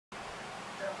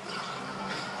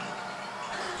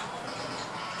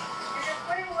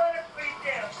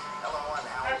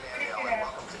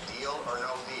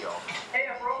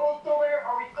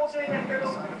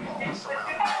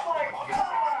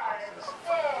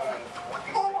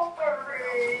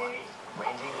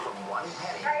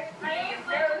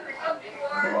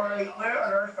Wait, where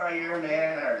on earth are your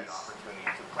manners?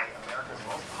 Opportunity to play America's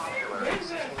most popular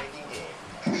decision-making game.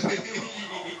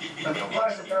 Of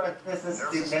course, this is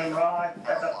the Nimrod.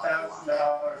 That's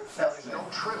 $1,000 There's no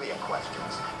trivia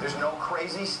questions. The's no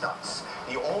crazy stunts.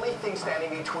 The only thing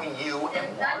standing between you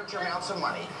and large amounts of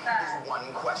money is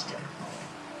one question.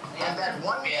 And that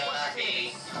one question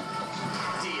is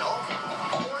deal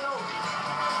or no deal?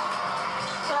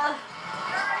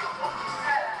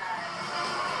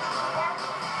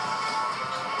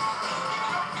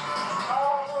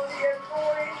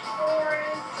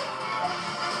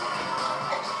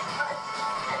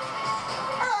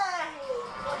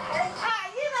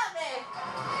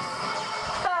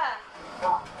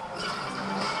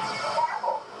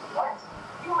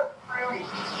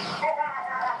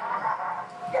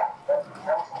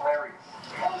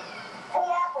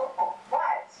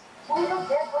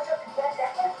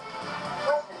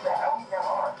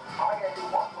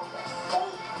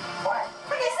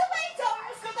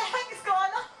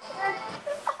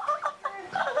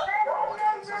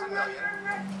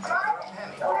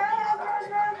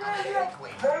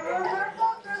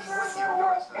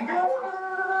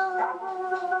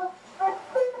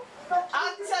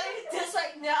 I'll tell you this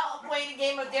right now, I'm playing a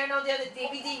game of Dare No Dare, the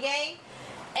DVD game,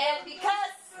 and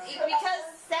because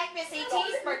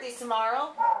ZachMan18's birthday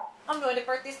tomorrow, I'm doing a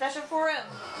birthday special for him.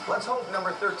 Let's hope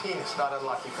number 13 is not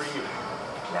unlucky for you.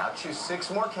 Now choose 6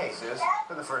 more cases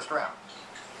for the first round.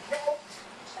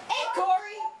 Hey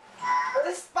Corey,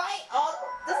 despite all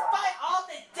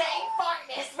the dang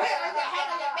fartness, where are the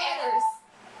heck of your manners?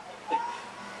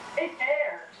 It's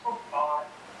there. Oh God.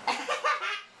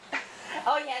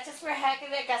 Oh yeah, just for heck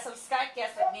of it, got some Skype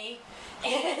guests with me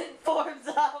in forms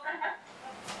of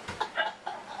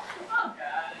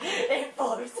in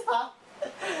forms of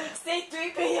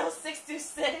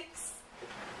C3PO626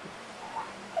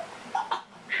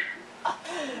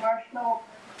 Marshmallow.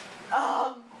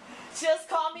 just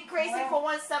call me crazy for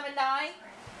 179.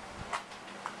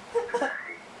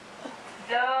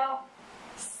 No.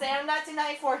 Sam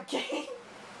 1994 game.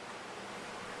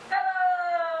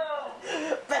 Hello.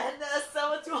 Benda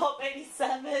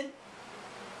 1287.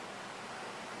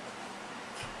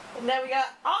 And then we got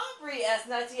Aubrey S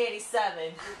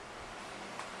 1987.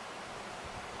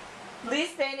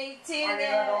 Lease Band 18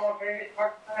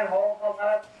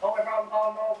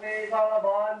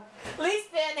 Lease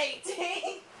Band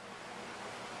 18.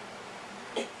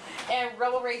 And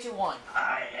Rebel Ranger 1.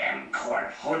 I am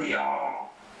Cornholio.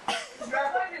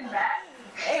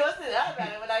 Hey, what's that about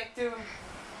it when I do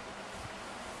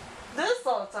this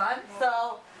all the time?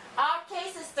 So, our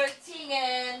case is 13,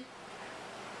 and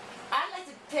I'd like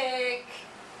to pick,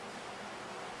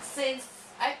 since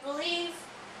I believe,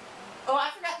 oh,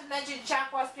 I forgot to mention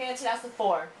Jack was playing in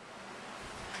 2004.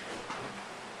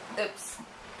 Oops.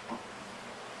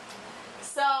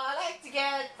 So, I like to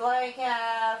get,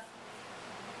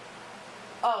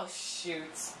 oh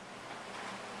shoot.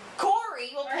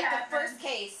 Corey will pick the first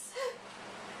case.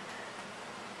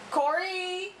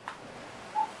 Corey!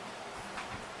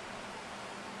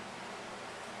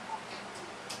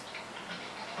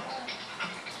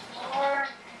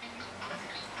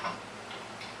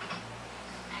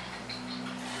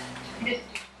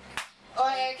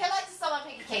 Okay, can I just someone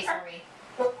pick a case for me?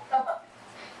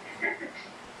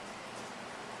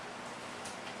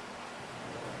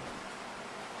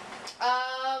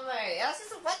 Alright, let's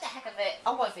just, what the heck of it?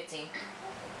 I'm going 15.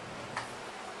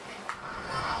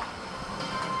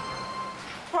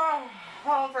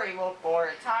 I'm pretty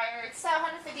bored, tired.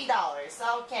 $750.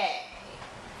 Okay.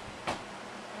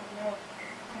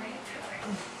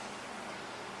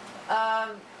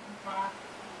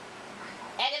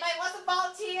 Anybody wants to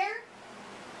volunteer?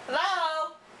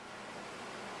 Hello?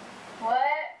 What?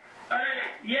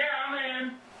 Yeah, I'm in.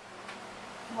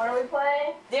 What are we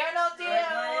playing? Dare No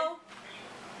Dare.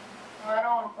 I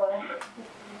don't want to play.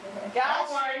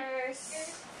 Gotchers.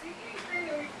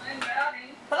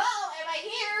 Hello, am I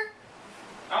here?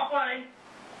 I'll play.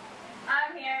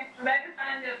 I'm here. Rebecca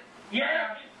signed up.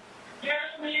 Yeah. Yeah,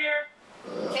 I'm here.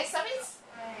 Okay, somebody's...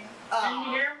 Can you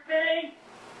hear me?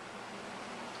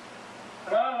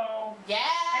 Hello? Yeah,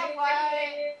 what?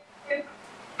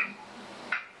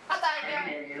 I thought I you can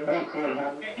hear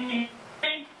you.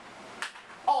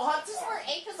 Oh, huh, just for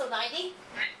 8 episode 90?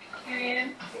 Yeah.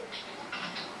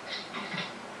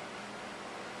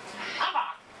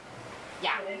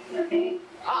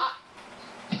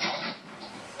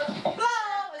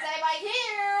 Hello, is anybody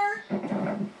here?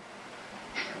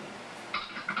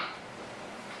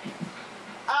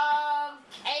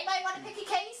 Anybody want to pick a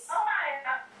case? Oh my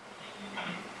God.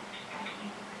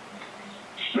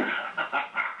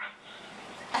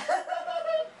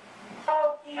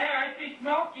 Oh, Hey,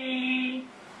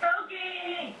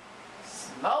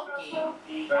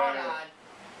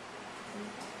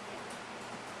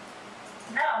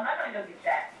 No, I'm not gonna go get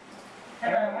that.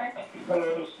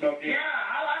 Hello, Snowball. Yeah,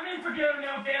 I'm in for dinner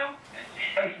now, Bill.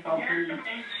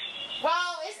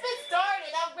 Well, it's been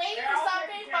started. I'm waiting for some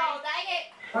people. Dang it.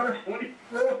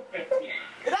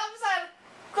 And I'm just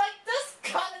like this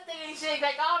kind of thing and shit,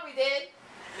 like Aubrey did.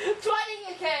 20,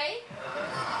 okay?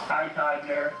 Hi,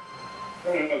 Tiger.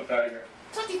 Hello, Tiger.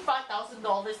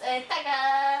 $25,000 and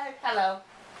taga. Hello.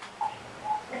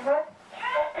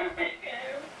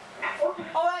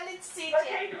 Oh, I didn't see it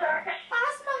yet. Hi,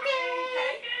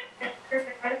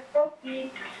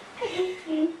 Smokey.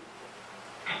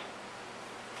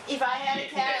 If I had a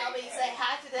cat, I'll be say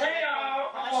hi to them.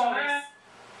 On my shoulders.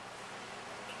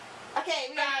 Okay,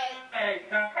 we got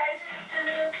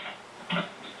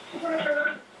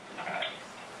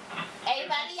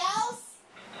anybody else?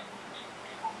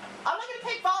 I'm not gonna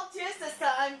pick volunteers this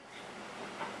time.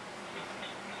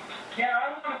 Yeah,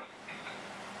 I'm gonna...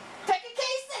 Pick a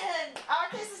case then. Our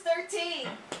case is 13.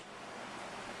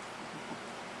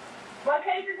 What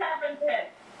cases happened today?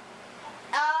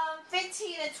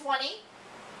 15 and 20.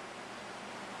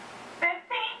 15?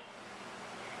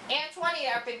 And 20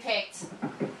 are been picked.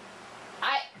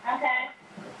 Okay.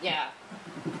 Yeah.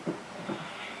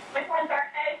 Which one's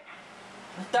our case?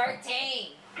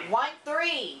 13.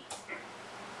 1-3.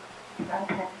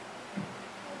 Okay.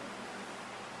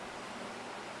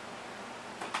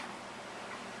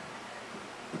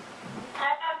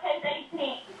 How about case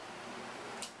 18?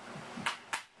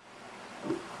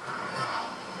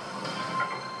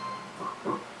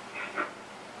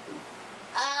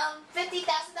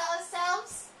 $50,000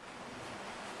 sounds?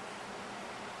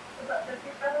 About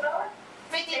 $50,000?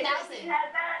 50,000. Had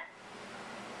that?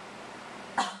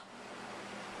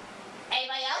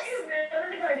 Anybody else?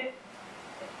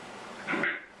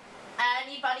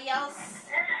 Anybody else?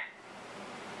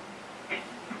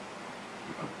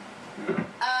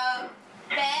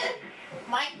 Ben,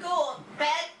 Michael, Ben,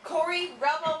 Corey,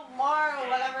 Rebel, Mar, or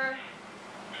whatever.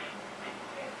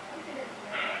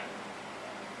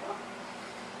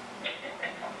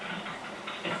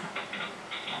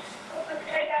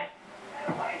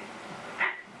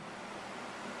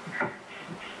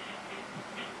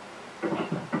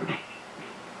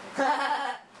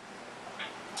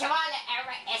 Come on,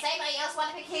 is anybody else want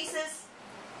to pick cases?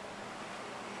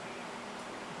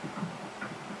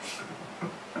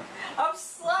 I'm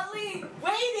slowly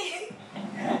waiting.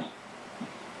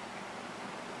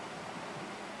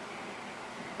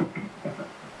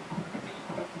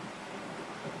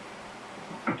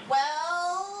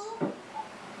 Well,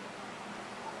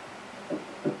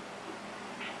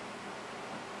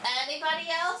 anybody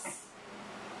else?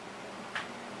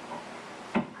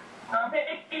 I'll pick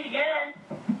it again.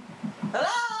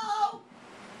 Hello?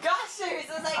 Goshers,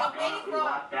 it's like I'm waiting for.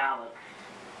 lost Alex.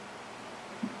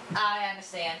 I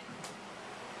understand.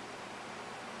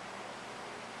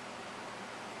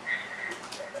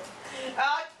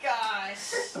 Oh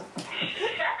gosh.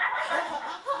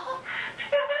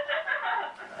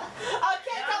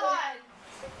 Okay, come on.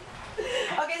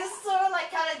 Okay, this is sort of like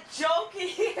kind of joking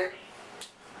here.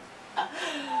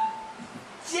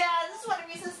 Yeah, this is one of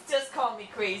the reasons just call me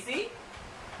crazy.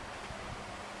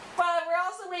 But we're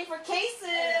also waiting for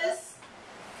cases.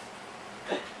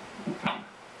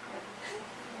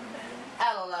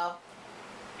 I don't know.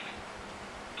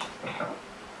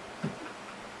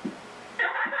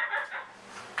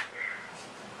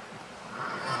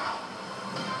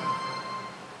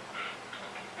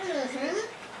 Mm-hmm.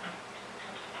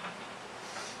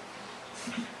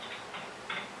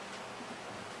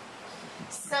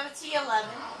 $17.11.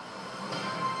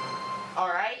 All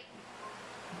right.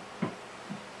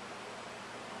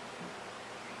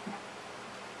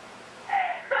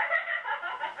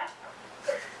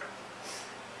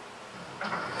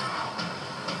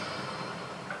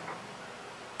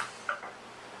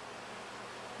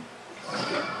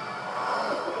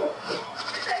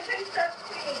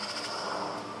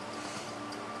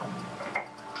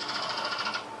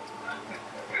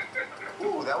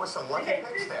 Ooh, that was some lucky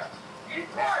picks there.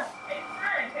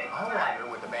 I wonder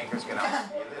what the banker's going to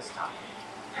offer you this time.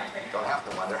 Don't have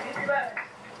to wonder.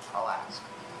 I'll ask.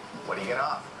 What are you going to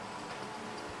offer?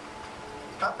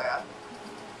 Not bad.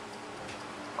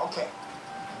 Okay.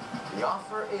 The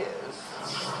offer is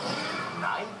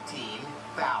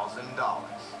 $19,000.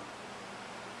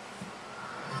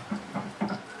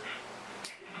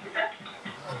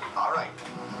 All right.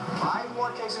 5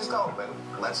 more cases to open.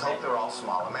 Let's hope they're all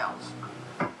small amounts.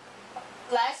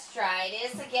 Let's try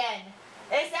this again.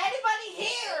 Is anybody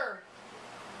here?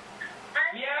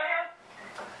 Yeah,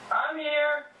 I'm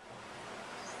here.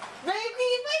 Maybe can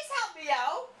you please help me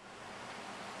out?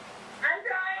 I'm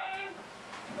trying.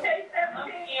 Case I'm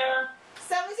 17. here.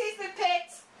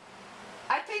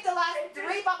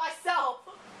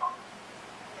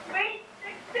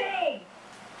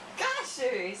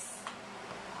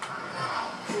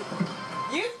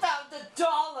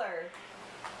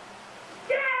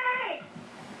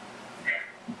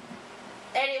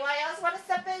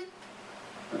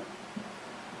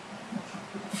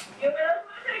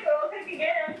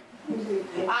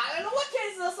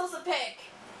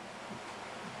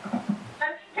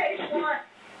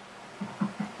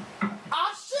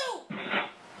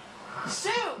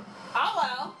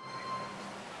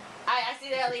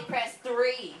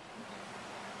 3.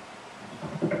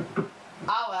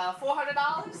 Oh well,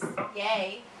 $400?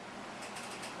 Yay.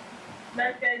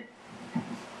 That's good.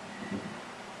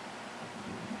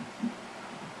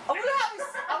 I'm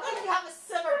gonna have a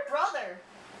summer brother.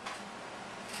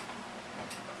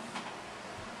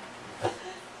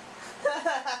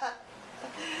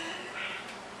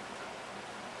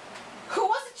 Who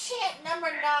was the champ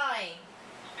number 9?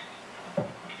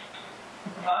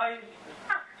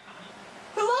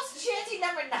 Who loves chanting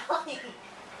number 9?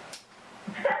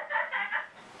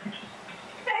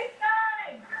 Take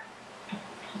 9.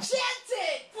 Chant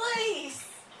it, please.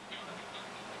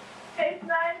 Case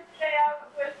 9, stay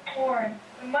out with corn.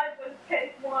 The mud was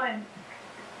case 1.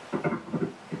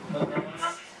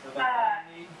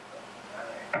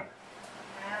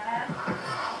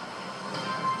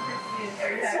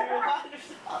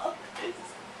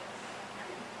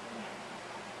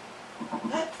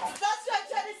 That's what I'm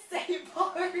trying to say,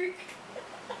 Mark.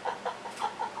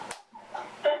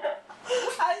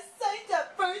 I sang that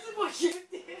first before you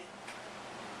did.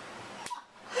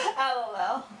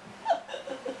 LOL.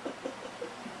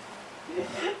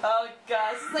 Oh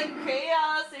gosh, it's like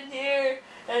chaos in here.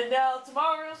 And now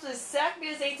tomorrow's is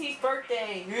TheZachman18's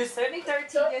birthday. Who's turning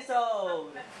 13 years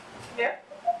old. Yeah.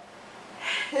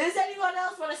 Does anyone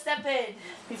else want to step in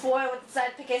before I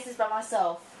decide to pick cases by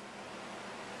myself?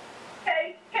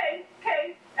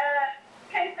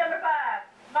 Case number 5.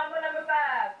 Mama number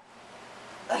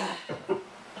 5.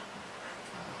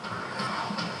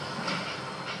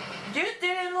 You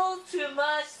did a little too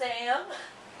much, Sam.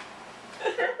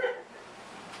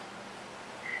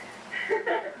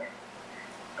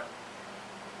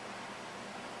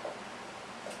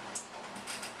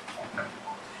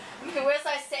 You can wish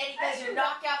I said it because you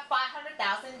knocked out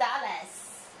 $500,000.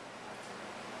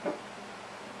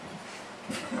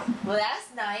 Well,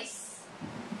 that's nice.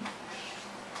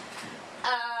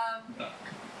 How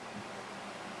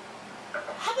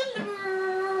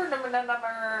about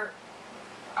number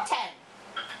 10?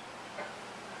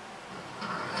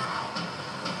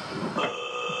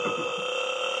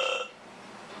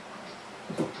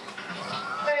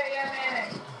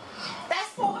 That's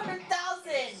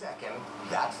 400,000. Second,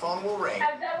 that phone will ring.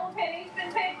 Have double pennies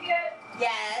been paid yet?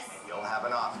 Yes. And you'll have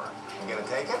an offer. You gonna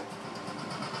take it?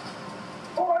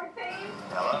 14.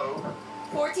 Hello?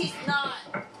 14's not.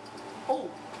 Oh.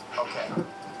 Okay.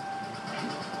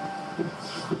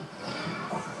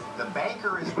 The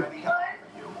banker is ready to offer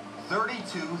you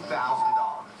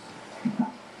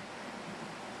 $32,000.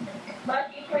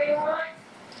 Lucky 21.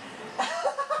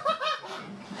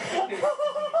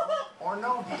 Or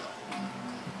no deal.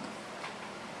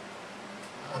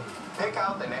 Pick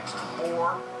out the next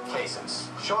 4 cases.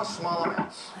 Show us small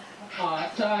amounts.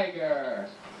 Tiger.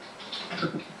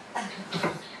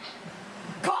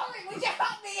 Corey, would you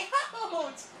help me out?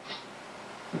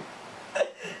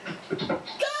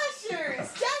 Gushers,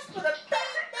 just for the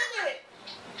minute.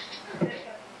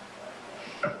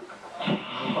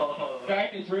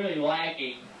 Skype is really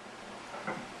lagging.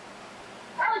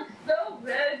 That looks so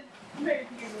good. Thank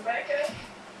you, Rebecca.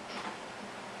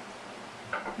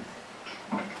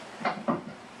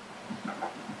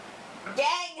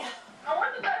 Gang. I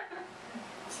wonder that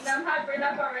I'm hyper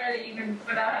enough already, even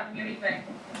without having anything.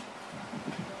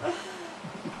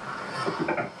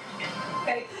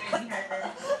 Okay,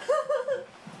 hyper.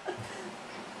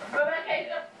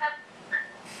 Rebecca,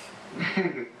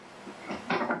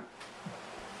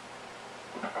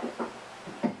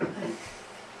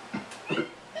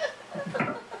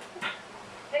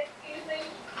 excuse me.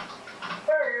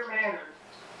 Where are your manners?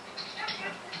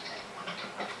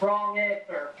 Wrong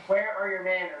answer. Where are your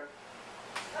manners?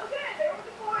 Okay, there was a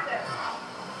 4 then.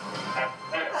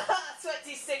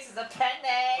 26 is a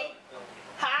penny.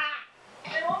 Ha!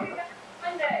 They won't be back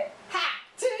Monday. Ha!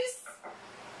 Tooth.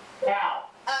 Now,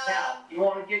 you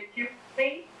want to get cute with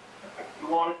me? You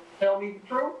want to tell me the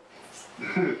truth?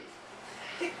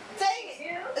 Dang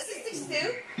it. This is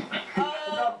 62.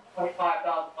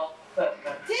 $25,000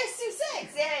 assessment. Yes,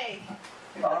 26. Yay.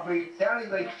 Aubrey, it sounding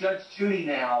like Judge Judy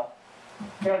now.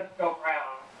 Judge Joe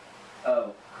Brown.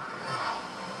 Oh.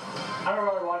 I don't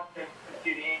really watch Judge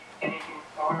Judy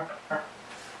anymore.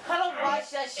 I don't watch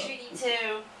that shooting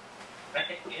too.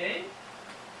 Okay.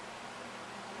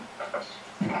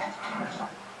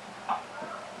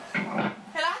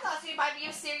 And I thought she might be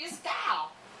a serious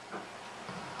gal.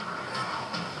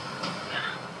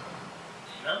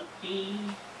 Smokey.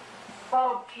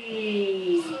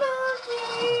 Smokey.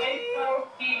 Hey,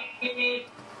 Smokey.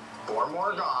 4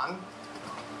 more gone.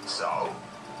 So,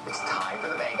 it's time for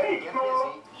the banker to get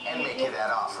busy and make you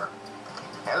that offer.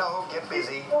 Hello, get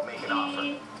busy, make an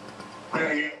offer.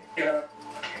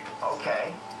 Okay,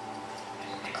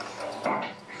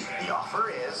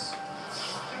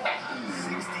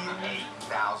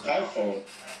 Uh-oh.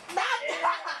 I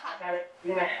had it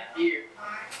 2.5 years.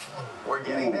 We're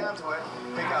getting down to it.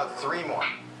 Pick out 3 more.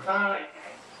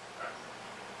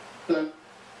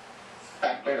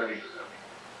 Blackberry.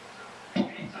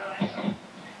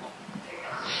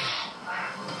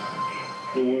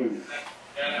 I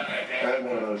have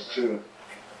one of those too.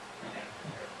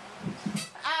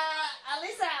 At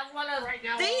least I have one of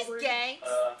these gangs,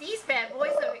 these bad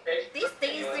boys, these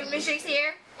machines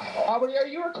here. Aubrey, are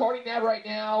you recording that right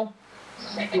now?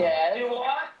 Yeah. You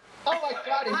what? Oh my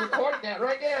God, he's recording that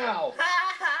right now.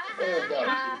 Who's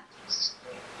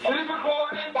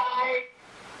recording?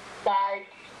 Bye.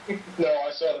 No,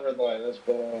 I saw the red line. That's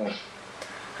bad.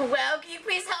 Well, can you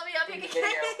please help me up here, guys?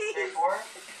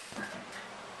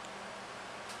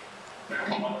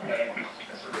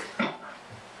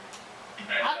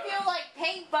 I feel like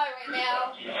paint butt right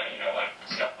now.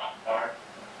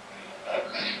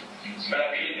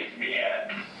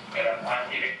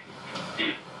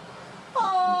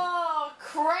 Oh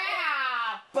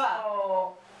crap!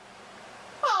 Oh.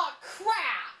 Oh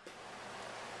crap!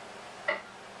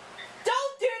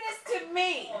 Don't do this to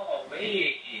me! Oh,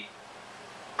 wait.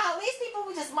 At least people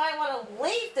who just might want to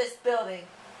leave this building.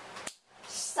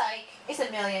 Psych. It's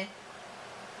 $1 million.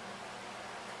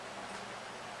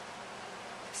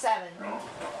 7.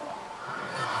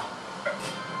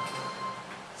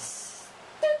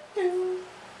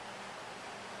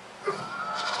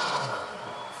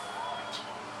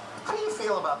 How do you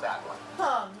feel about that one?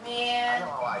 Oh I man. know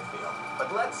how I feel.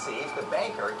 But let's see if the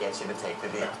banker gets you to take the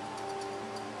deal.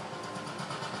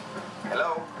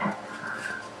 Hello?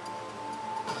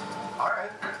 All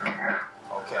right.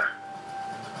 Okay.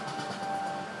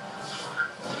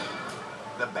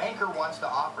 The banker wants to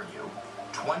offer you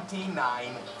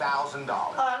 $29,000. Hold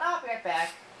on, I'll be right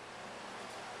back.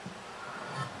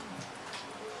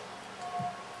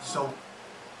 So,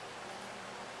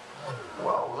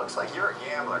 whoa, looks like you're a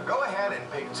gambler. Go ahead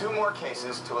and pick 2 more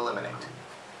cases to eliminate.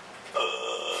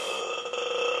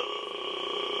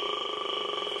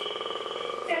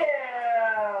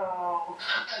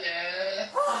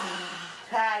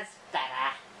 That's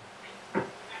better.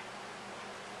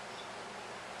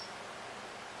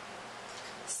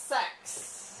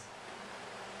 Sex.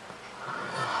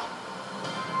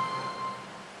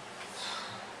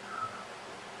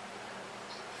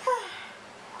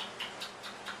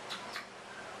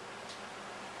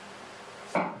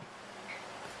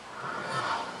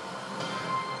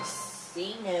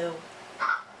 See no.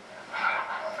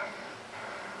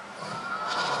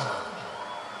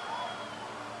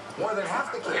 More than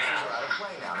half the cases are out of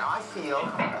play now. Now, I feel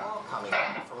they're all coming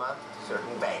from a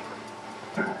certain banker.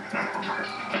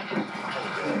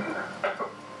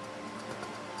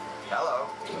 Hello?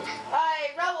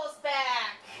 Hey, Rebel's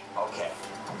back. Okay.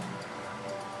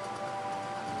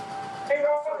 Hey,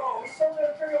 Robo, you still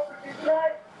gonna turn over to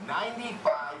tonight?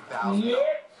 $95,000.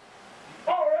 Yes.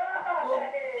 All right.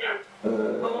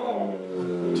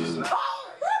 Just not-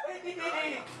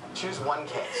 Corey! Choose 1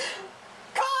 case.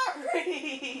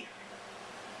 Corey!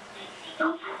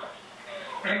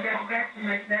 I got back to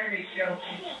my Saturday show.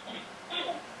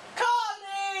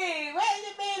 Corey! Where's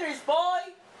the meters,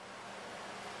 boy?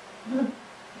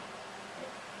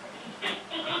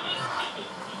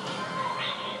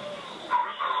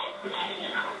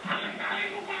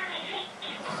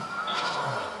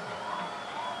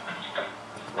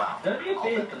 Wow. I'll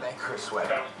bet the banker is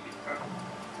sweating.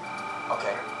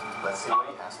 Okay, let's see what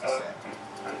he has to say.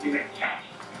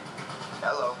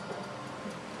 Hello?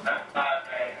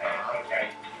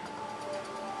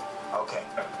 Okay.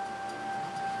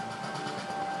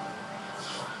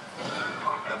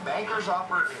 The banker's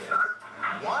offer is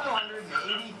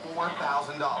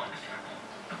 $184,000.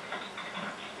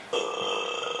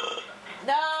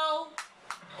 No.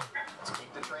 Let's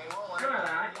keep the train rolling.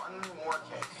 1 more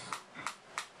case.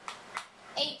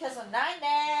 8 because of 9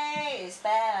 days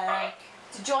back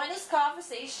to join this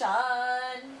conversation.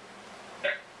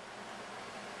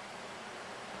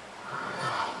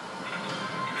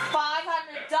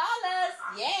 $500,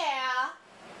 yeah.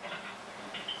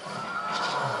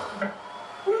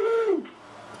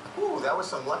 Ooh, that was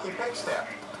some lucky picks there.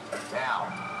 Now,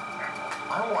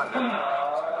 I wonder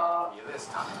what I'll you this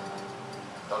time.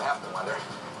 Don't have to wonder.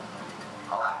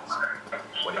 I'll ask.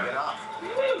 What are you gonna offer?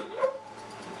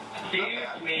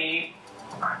 Excuse me.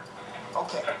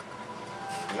 Okay.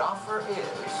 The offer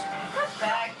is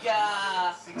Back,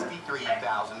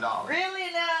 $63,000.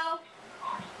 really now?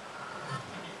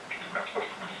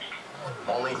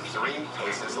 Only 3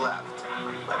 cases left.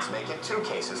 Let's make it 2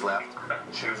 cases left.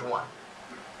 Choose 1.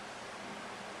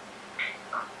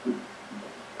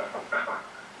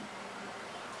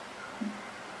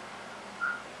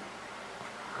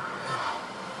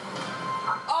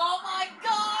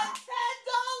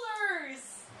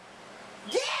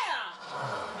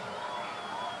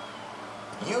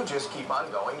 You just keep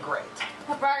on going great.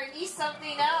 I probably need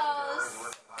something else.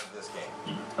 Working hard this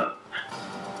game.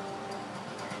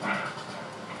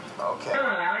 Okay.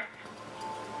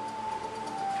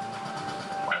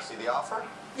 Want to see the offer?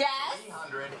 Yes.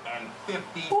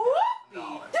 $350.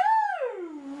 Whoopie-doo!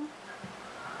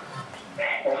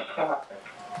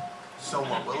 So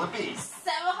what will it be?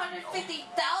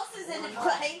 $750,000 in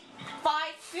play.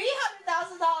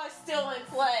 $300,000 still in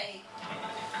play.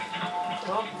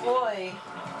 Oh boy.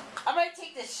 I'm gonna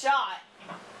take this shot.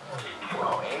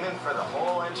 Well, aiming for the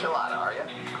whole enchilada, are you?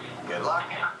 Good luck.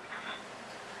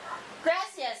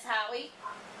 Gracias, Howie.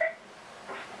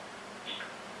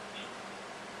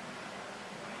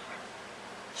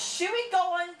 Should we go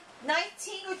on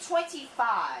 19 or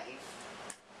 25?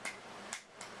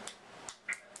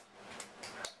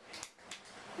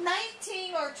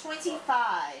 19 or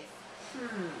 25?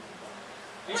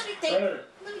 Let me think.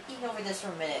 Let me think over this for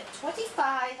a minute.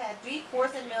 25 had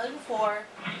 750,000 before,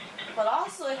 but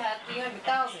also it had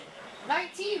 300,000.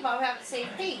 19, but we have the same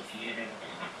thing.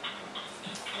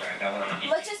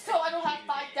 Let's just hope I don't have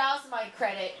 5,000 my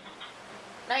credit.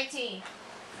 19.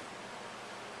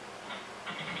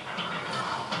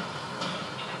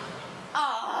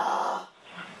 Ah.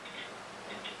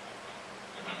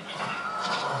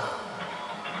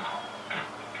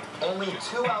 Only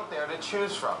 2 out there to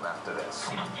choose from after this.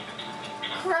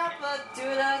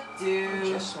 Crap-a-doo-da-doo.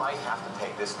 You just might have to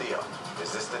take this deal.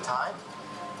 Is this the time?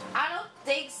 I don't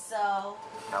think so.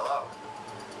 Hello.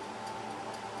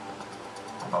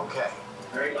 Okay.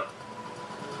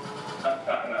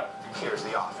 Here's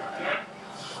the offer.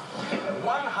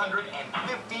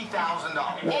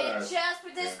 $150,000. And just for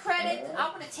this credit,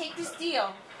 I'm going to take this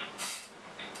deal.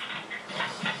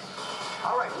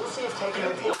 All right, we'll see if taking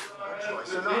the deal is a good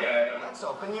choice or not. Let's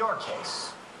open your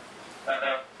case.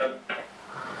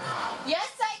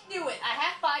 Yes, I knew it. I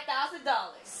have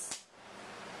 $5,000.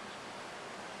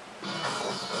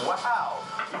 Wow,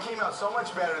 you came out so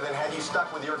much better than had you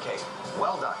stuck with your case.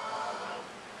 Well done.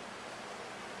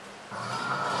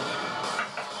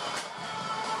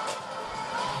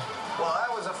 Well,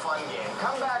 that was a fun game.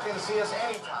 Come back and see us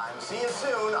anytime. See you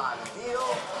soon on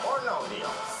Deal or No Deal.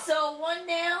 So 1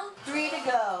 down, 3 to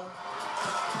go.